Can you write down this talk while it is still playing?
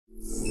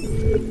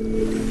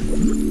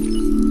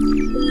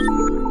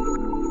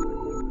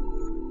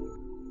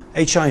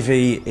HIV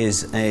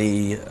is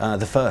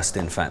the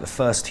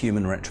first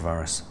human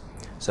retrovirus.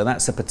 So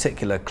that's a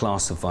particular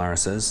class of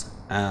viruses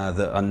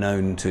that are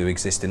known to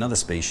exist in other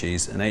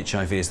species, and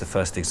HIV is the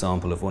first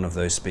example of one of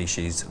those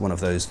species, one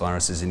of those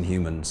viruses in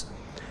humans.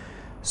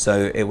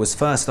 So it was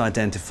first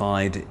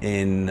identified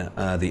in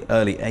the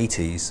early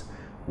 80s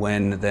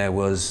when there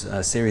was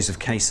a series of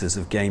cases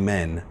of gay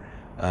men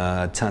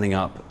turning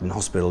up in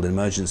hospital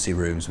emergency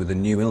rooms with a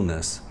new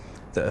illness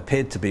that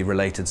appeared to be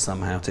related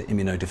somehow to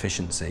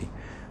immunodeficiency.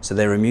 So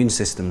their immune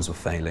systems were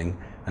failing,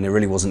 and it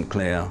really wasn't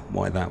clear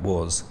why that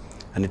was.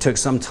 And it took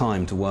some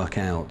time to work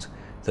out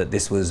that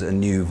this was a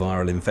new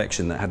viral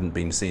infection that hadn't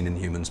been seen in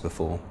humans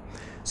before.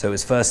 So it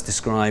was first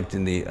described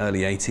in the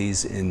early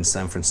 80s in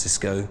San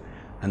Francisco,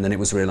 and then it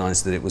was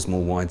realized that it was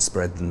more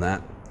widespread than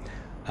that.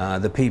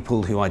 The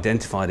people who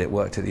identified it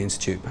worked at the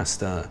Institut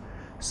Pasteur.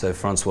 So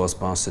Françoise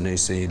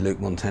Barsanussi, Luc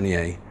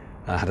Montagnier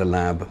had a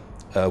lab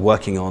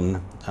working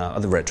on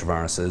other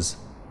retroviruses,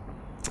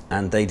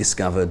 and they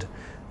discovered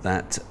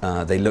that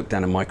they looked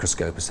down a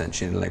microscope,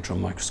 essentially an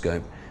electron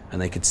microscope,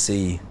 and they could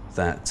see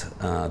that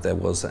there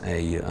was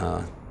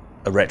a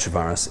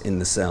retrovirus in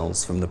the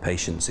cells from the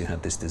patients who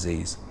had this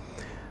disease.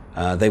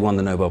 They won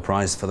the Nobel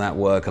Prize for that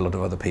work. A lot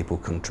of other people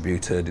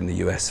contributed. In the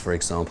US, for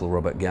example,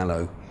 Robert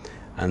Gallo.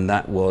 And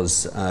that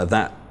was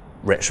that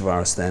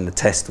retrovirus then, the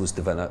test was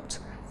developed,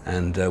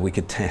 and we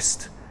could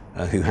test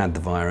who had the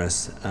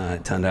virus.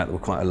 It turned out there were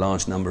quite a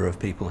large number of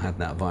people who had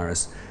that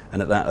virus,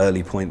 and at that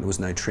early point there was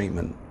no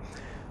treatment.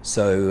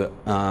 So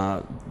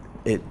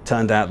it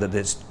turned out that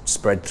it's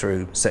spread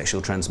through sexual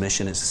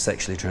transmission. It's a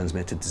sexually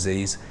transmitted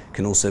disease. It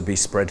can also be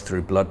spread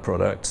through blood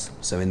products.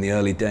 So in the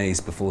early days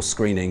before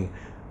screening,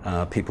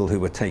 people who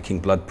were taking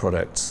blood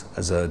products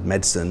as a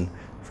medicine,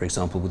 for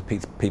example, with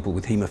people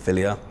with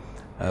haemophilia,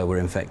 were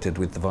infected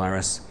with the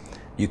virus.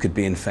 You could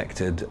be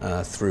infected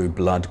through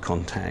blood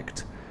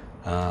contact,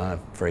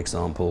 for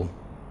example.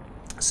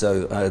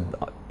 So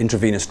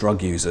intravenous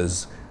drug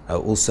users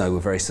also were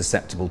very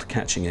susceptible to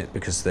catching it,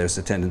 because there's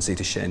a tendency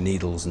to share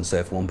needles, and so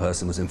if one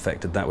person was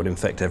infected, that would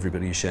infect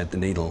everybody who shared the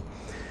needle.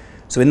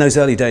 So in those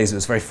early days it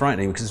was very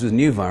frightening, because this was a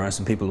new virus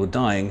and people were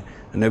dying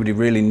and nobody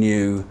really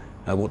knew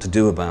what to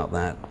do about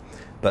that.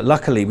 But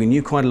luckily we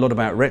knew quite a lot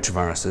about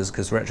retroviruses,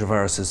 because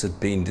retroviruses had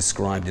been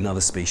described in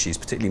other species,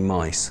 particularly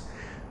mice.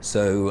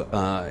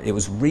 So it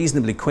was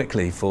reasonably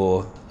quickly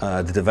for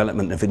the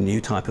development of a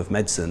new type of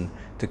medicine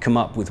to come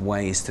up with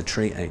ways to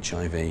treat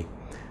HIV.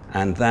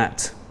 And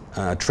that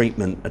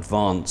treatment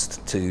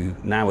advanced to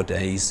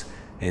nowadays.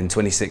 In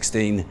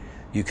 2016,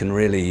 you can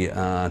really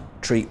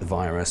treat the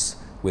virus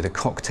with a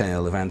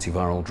cocktail of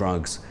antiviral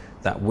drugs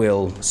that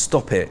will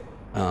stop it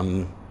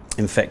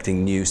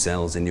infecting new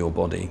cells in your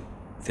body,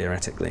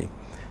 theoretically.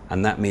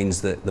 And that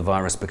means that the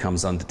virus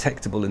becomes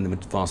undetectable in the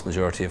vast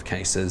majority of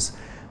cases.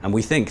 And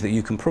we think that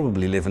you can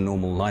probably live a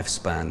normal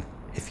lifespan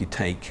if you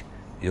take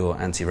your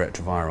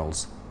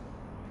antiretrovirals.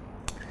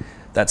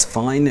 That's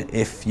fine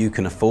if you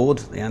can afford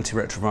the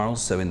antiretrovirals.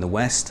 So in the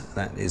West,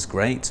 that is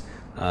great.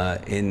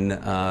 In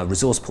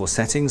resource-poor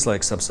settings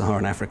like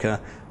sub-Saharan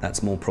Africa,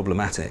 that's more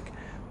problematic,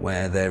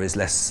 where there is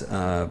less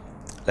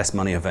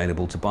money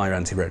available to buy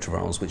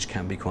antiretrovirals, which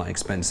can be quite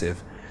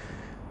expensive.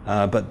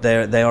 But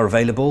they are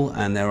available,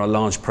 and there are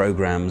large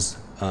programs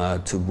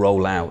to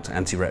roll out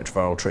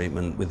antiretroviral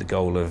treatment with the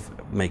goal of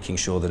making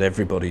sure that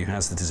everybody who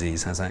has the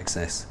disease has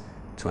access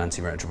to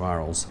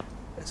antiretrovirals.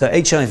 So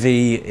HIV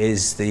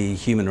is the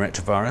human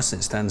retrovirus.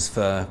 It stands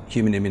for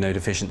human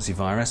immunodeficiency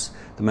virus.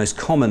 The most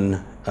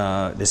common,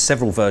 there's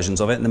several versions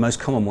of it, and the most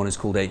common one is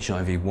called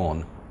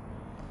HIV-1.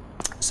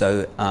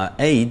 So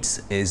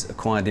AIDS is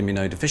acquired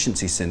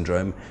immunodeficiency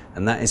syndrome,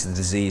 and that is the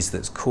disease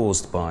that's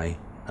caused by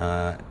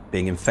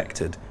being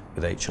infected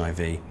with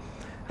HIV.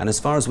 And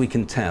as far as we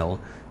can tell,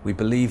 we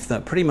believe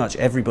that pretty much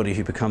everybody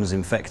who becomes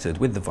infected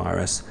with the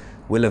virus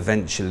will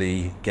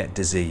eventually get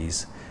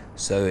disease.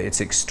 So it's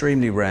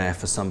extremely rare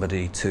for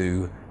somebody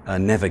to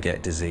never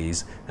get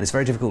disease, and it's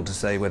very difficult to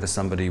say whether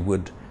somebody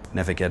would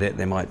never get it.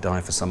 They might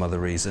die for some other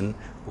reason,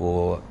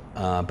 or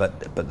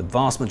but the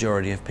vast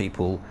majority of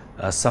people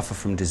suffer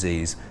from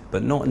disease,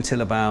 but not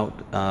until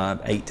about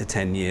 8 to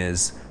 10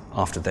 years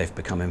after they've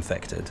become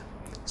infected.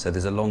 So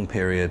there's a long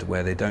period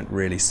where they don't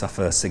really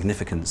suffer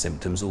significant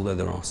symptoms, although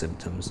there are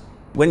symptoms.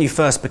 When you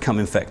first become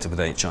infected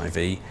with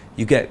HIV,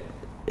 you get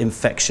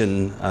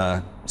infection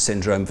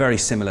syndrome very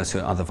similar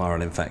to other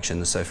viral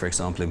infections. So for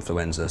example,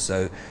 influenza.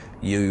 So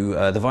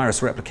the virus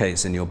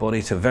replicates in your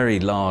body to very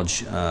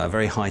large,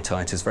 very high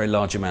titers, very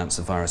large amounts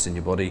of virus in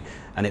your body,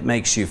 and it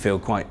makes you feel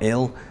quite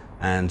ill,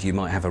 and you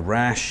might have a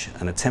rash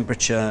and a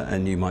temperature,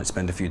 and you might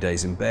spend a few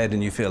days in bed,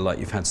 and you feel like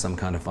you've had some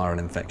kind of viral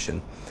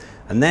infection.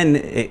 And then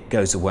it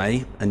goes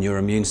away, and your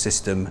immune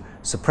system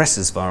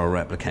suppresses viral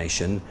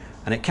replication,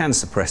 and it can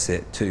suppress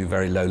it to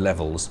very low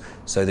levels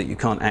so that you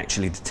can't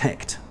actually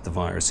detect the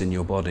virus in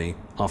your body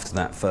after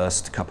that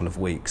first couple of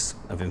weeks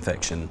of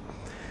infection.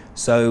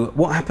 So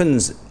what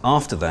happens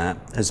after that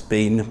has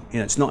been,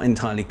 it's not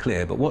entirely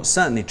clear, but what's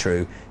certainly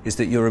true is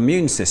that your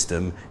immune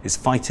system is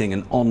fighting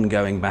an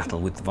ongoing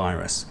battle with the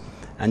virus.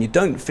 and you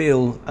don't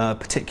feel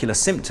particular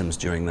symptoms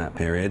during that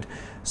period.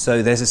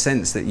 So there's a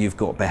sense that you've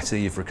got better,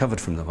 you've recovered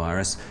from the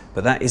virus,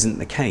 but that isn't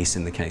the case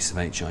in the case of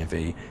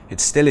HIV.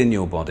 It's still in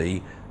your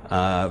body,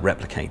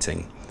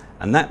 replicating.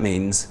 And that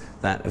means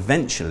that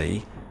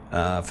eventually,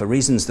 for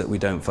reasons that we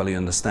don't fully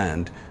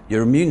understand,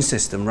 your immune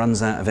system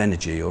runs out of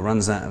energy or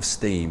runs out of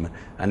steam,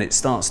 and it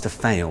starts to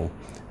fail,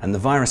 and the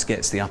virus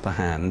gets the upper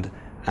hand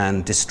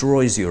and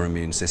destroys your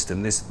immune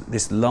system.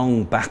 This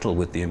long battle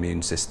with the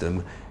immune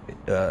system,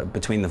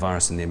 between the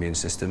virus and the immune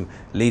system,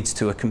 leads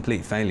to a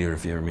complete failure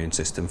of your immune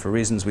system for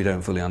reasons we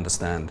don't fully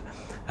understand.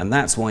 And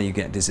that's why you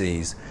get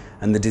disease.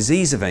 And the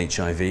disease of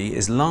HIV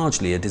is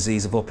largely a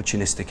disease of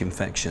opportunistic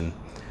infection.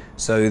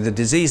 So the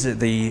disease,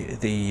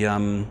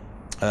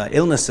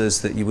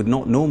 illnesses that you would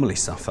not normally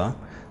suffer,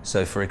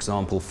 so for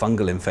example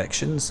fungal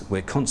infections,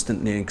 we're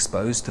constantly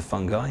exposed to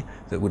fungi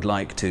that would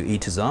like to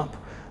eat us up,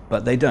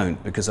 but they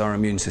don't, because our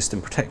immune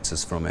system protects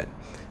us from it.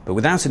 But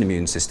without an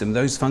immune system,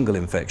 those fungal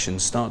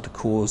infections start to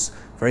cause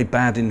very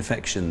bad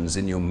infections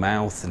in your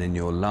mouth and in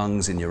your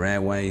lungs, in your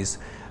airways.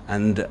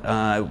 And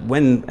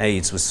when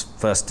AIDS was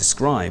first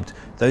described,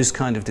 those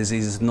kind of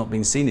diseases had not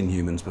been seen in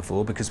humans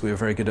before, because we were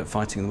very good at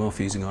fighting them off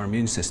using our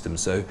immune system.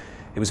 So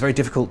it was very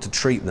difficult to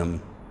treat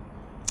them.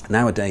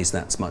 Nowadays,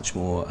 that's much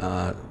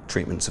more,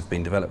 treatments have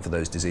been developed for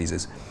those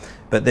diseases.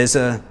 But there's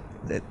a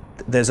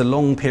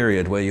long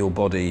period where your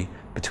body,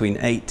 between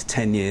 8 to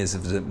 10 years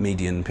of the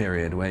median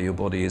period, where your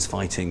body is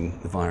fighting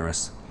the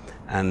virus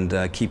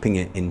and keeping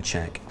it in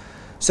check.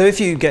 So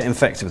if you get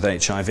infected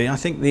with HIV, I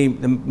think the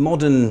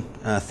modern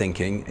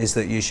thinking is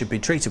that you should be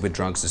treated with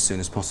drugs as soon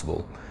as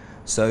possible.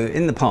 So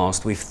in the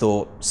past, we've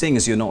thought, seeing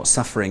as you're not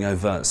suffering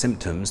overt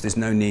symptoms, there's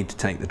no need to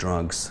take the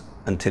drugs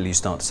until you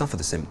start to suffer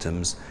the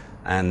symptoms.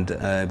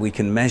 And we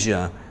can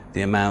measure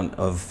the amount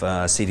of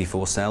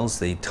CD4 cells,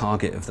 the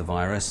target of the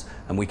virus,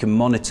 and we can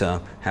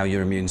monitor how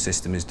your immune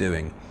system is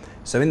doing.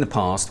 So in the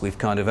past, we've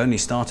kind of only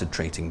started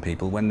treating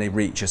people when they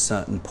reach a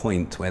certain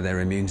point where their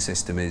immune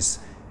system is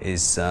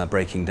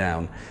breaking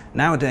down.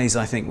 Nowadays,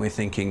 I think we're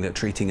thinking that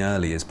treating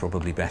early is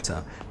probably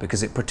better,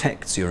 because it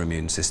protects your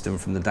immune system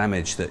from the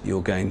damage that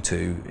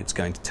it's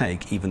going to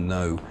take, even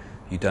though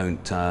you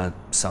don't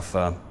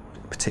suffer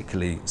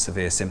particularly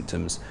severe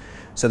symptoms.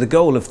 So the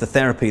goal of the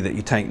therapy that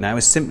you take now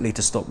is simply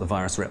to stop the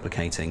virus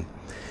replicating.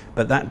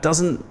 But that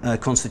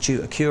doesn't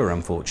constitute a cure,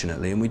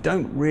 unfortunately, and we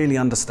don't really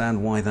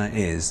understand why that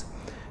is.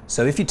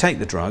 So if you take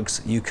the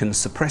drugs, you can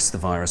suppress the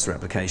virus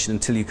replication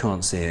until you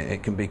can't see it.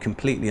 It can be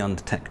completely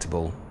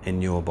undetectable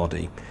in your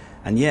body.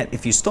 And yet,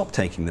 if you stop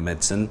taking the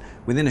medicine,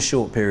 within a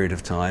short period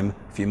of time,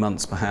 a few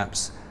months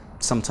perhaps,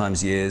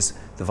 sometimes years,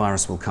 the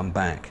virus will come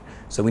back.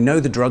 So we know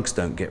the drugs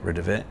don't get rid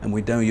of it, and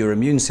we know your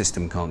immune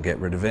system can't get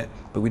rid of it,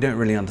 but we don't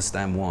really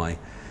understand why.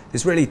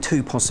 There's really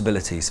two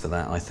possibilities for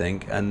that, I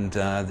think, and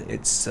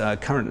it's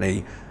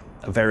currently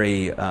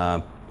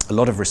a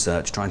lot of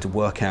research trying to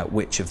work out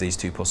which of these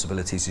two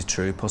possibilities is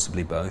true,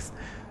 possibly both.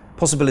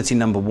 Possibility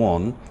number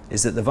one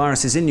is that the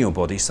virus is in your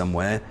body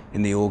somewhere,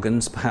 in the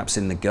organs, perhaps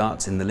in the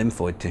gut, in the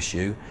lymphoid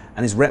tissue,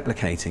 and is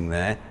replicating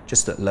there,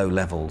 just at low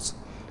levels.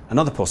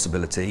 Another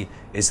possibility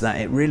is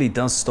that it really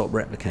does stop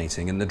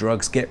replicating, and the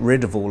drugs get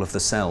rid of all of the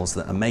cells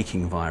that are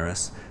making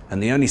virus,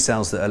 and the only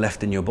cells that are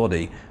left in your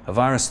body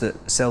are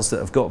cells that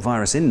have got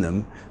virus in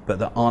them, but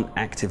that aren't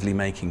actively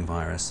making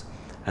virus.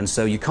 And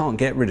so you can't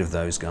get rid of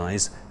those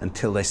guys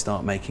until they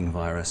start making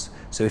virus.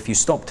 So if you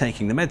stop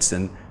taking the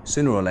medicine,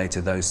 sooner or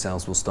later those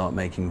cells will start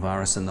making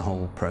virus and the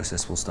whole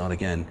process will start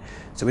again.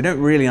 So we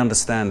don't really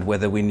understand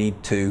whether we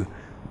need to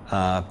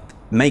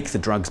make the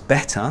drugs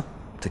better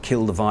to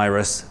kill the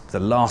virus,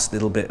 the last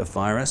little bit of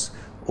virus,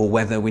 or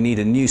whether we need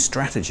a new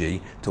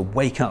strategy to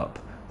wake up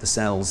the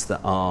cells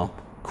that are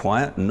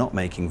quiet and not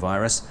making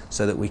virus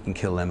so that we can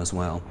kill them as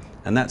well.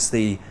 And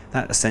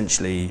that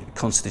essentially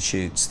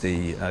constitutes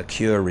the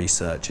cure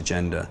research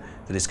agenda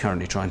that is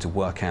currently trying to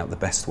work out the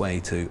best way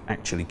to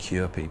actually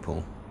cure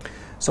people.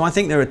 So I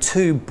think there are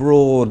two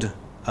broad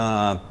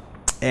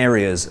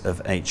areas of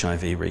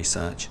HIV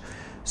research.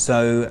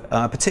 So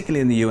particularly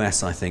in the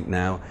US, I think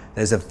now,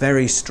 there's a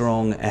very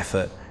strong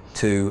effort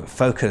to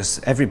focus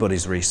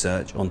everybody's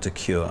research onto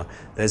cure.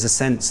 There's a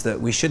sense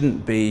that we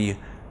shouldn't be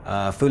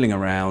fooling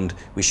around,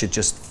 we should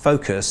just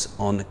focus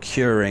on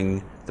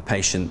curing the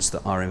patients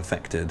that are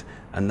infected,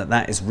 and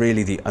that is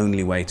really the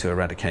only way to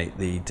eradicate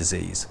the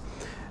disease.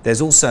 There's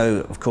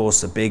also, of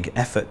course, a big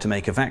effort to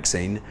make a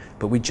vaccine,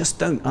 but we just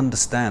don't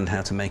understand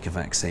how to make a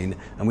vaccine,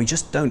 and we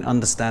just don't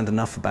understand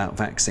enough about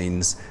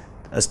vaccines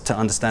as to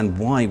understand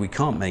why we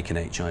can't make an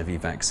HIV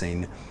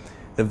vaccine.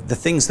 The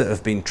things that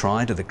have been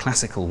tried are the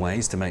classical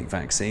ways to make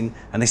vaccine,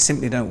 and they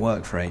simply don't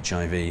work for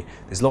HIV.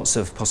 There's lots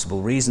of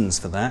possible reasons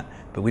for that,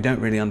 but we don't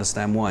really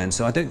understand why. And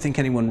so I don't think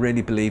anyone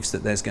really believes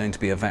that there's going to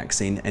be a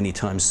vaccine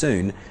anytime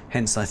soon.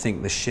 Hence, I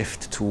think the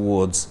shift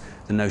towards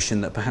the notion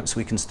that perhaps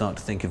we can start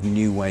to think of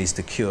new ways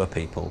to cure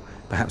people,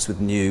 perhaps with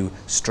new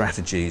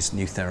strategies,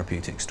 new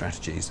therapeutic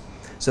strategies.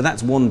 So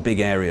that's one big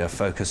area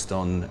focused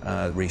on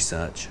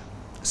research.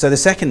 So the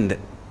second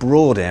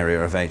broad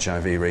area of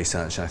HIV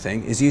research, I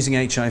think, is using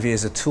HIV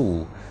as a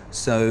tool.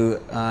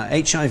 So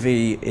HIV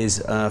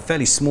is a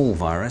fairly small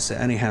virus. It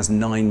only has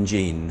 9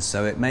 genes,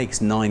 so it makes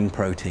 9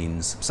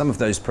 proteins. Some of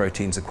those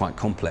proteins are quite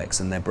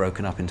complex and they're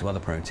broken up into other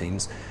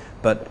proteins,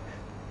 but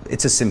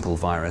it's a simple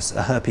virus.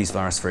 A herpes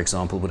virus, for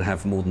example, would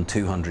have more than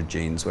 200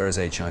 genes, whereas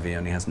HIV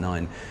only has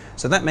 9.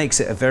 So that makes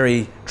it a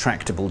very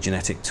tractable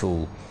genetic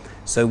tool.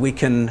 So we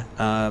can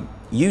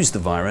use the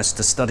virus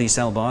to study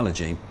cell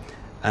biology.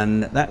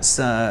 And that's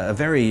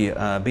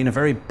been a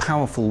very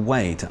powerful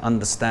way to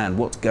understand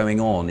what's going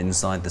on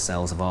inside the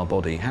cells of our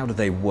body. How do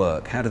they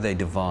work? How do they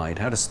divide?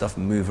 How does stuff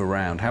move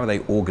around? How are they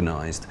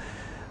organized?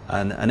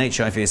 And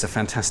HIV is a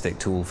fantastic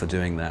tool for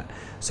doing that.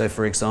 So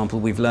for example,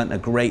 we've learnt a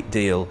great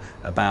deal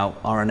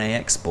about RNA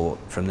export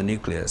from the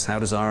nucleus. How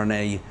does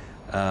RNA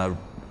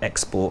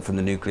export from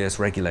the nucleus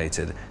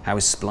regulated? How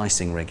is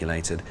splicing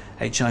regulated?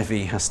 HIV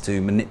has to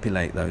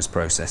manipulate those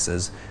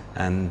processes,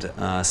 and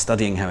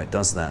studying how it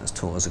does that has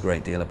taught us a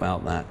great deal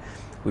about that.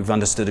 We've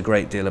understood a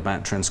great deal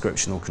about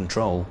transcriptional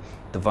control.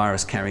 The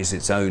virus carries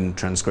its own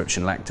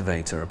transcriptional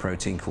activator, a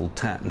protein called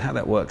TAT, and how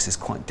that works is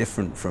quite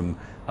different from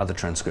other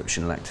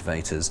transcriptional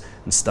activators,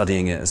 and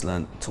studying it has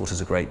taught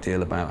us a great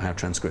deal about how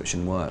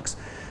transcription works.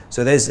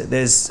 So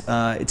it's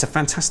a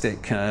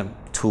fantastic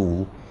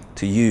tool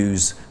to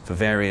use for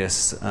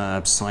various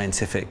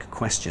scientific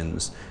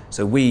questions.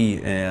 So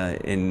we,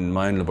 in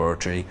my own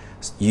laboratory,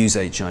 use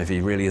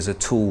HIV really as a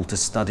tool to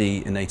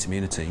study innate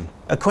immunity.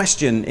 A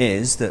question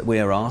that we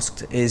are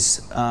asked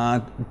is,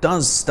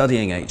 does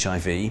studying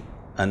HIV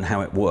and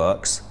how it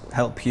works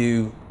help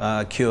you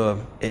cure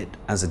it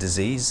as a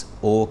disease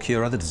or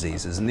cure other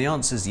diseases? And the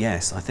answer is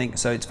yes, I think.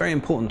 So it's very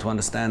important to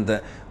understand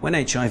that when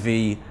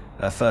HIV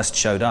first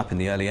showed up in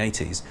the early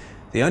 80s,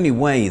 the only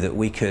way that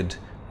we could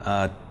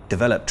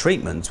develop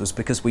treatments was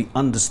because we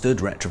understood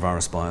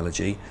retrovirus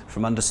biology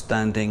from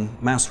understanding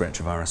mouse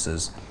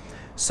retroviruses.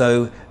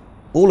 So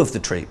all of the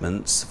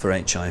treatments for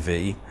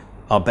HIV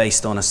are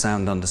based on a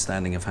sound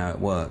understanding of how it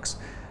works.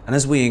 And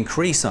as we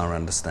increase our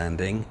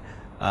understanding,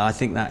 I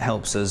think that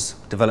helps us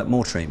develop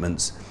more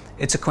treatments.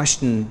 It's a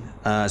question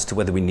as to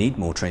whether we need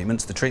more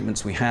treatments. The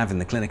treatments we have in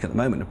the clinic at the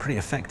moment are pretty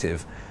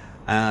effective.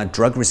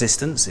 Drug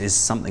resistance is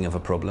something of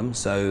a problem.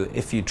 So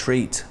if you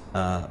treat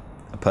a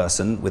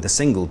person with a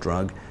single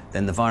drug,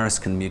 then the virus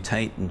can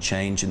mutate and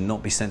change and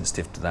not be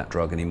sensitive to that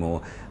drug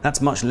anymore. That's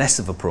much less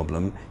of a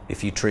problem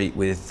if you treat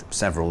with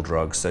several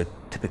drugs. So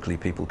typically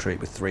people treat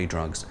with 3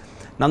 drugs.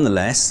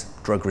 Nonetheless,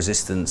 drug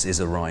resistance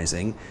is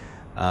arising.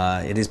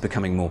 It is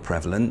becoming more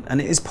prevalent, and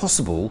it is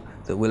possible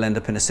that we'll end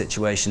up in a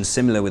situation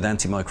similar with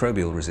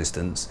antimicrobial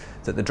resistance,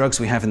 that the drugs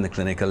we have in the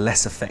clinic are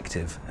less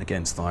effective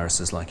against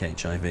viruses like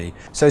HIV.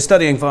 So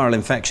studying viral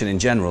infection in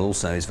general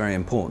also is very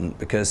important,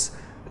 because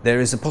there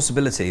is a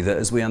possibility that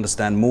as we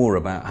understand more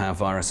about how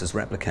viruses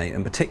replicate,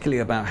 and particularly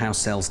about how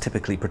cells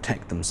typically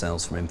protect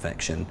themselves from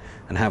infection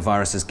and how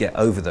viruses get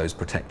over those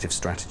protective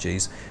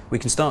strategies, we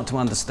can start to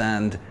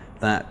understand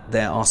that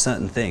there are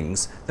certain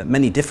things that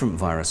many different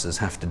viruses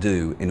have to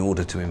do in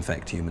order to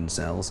infect human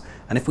cells.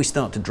 And if we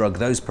start to drug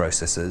those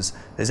processes,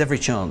 there's every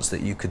chance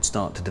that you could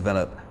start to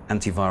develop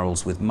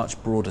antivirals with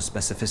much broader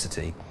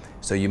specificity.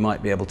 So you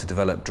might be able to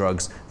develop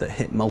drugs that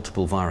hit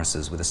multiple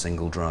viruses with a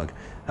single drug.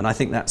 And I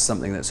think that's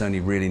something that's only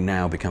really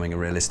now becoming a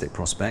realistic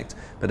prospect,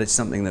 but it's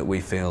something that we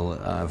feel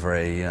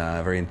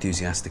very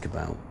enthusiastic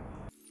about.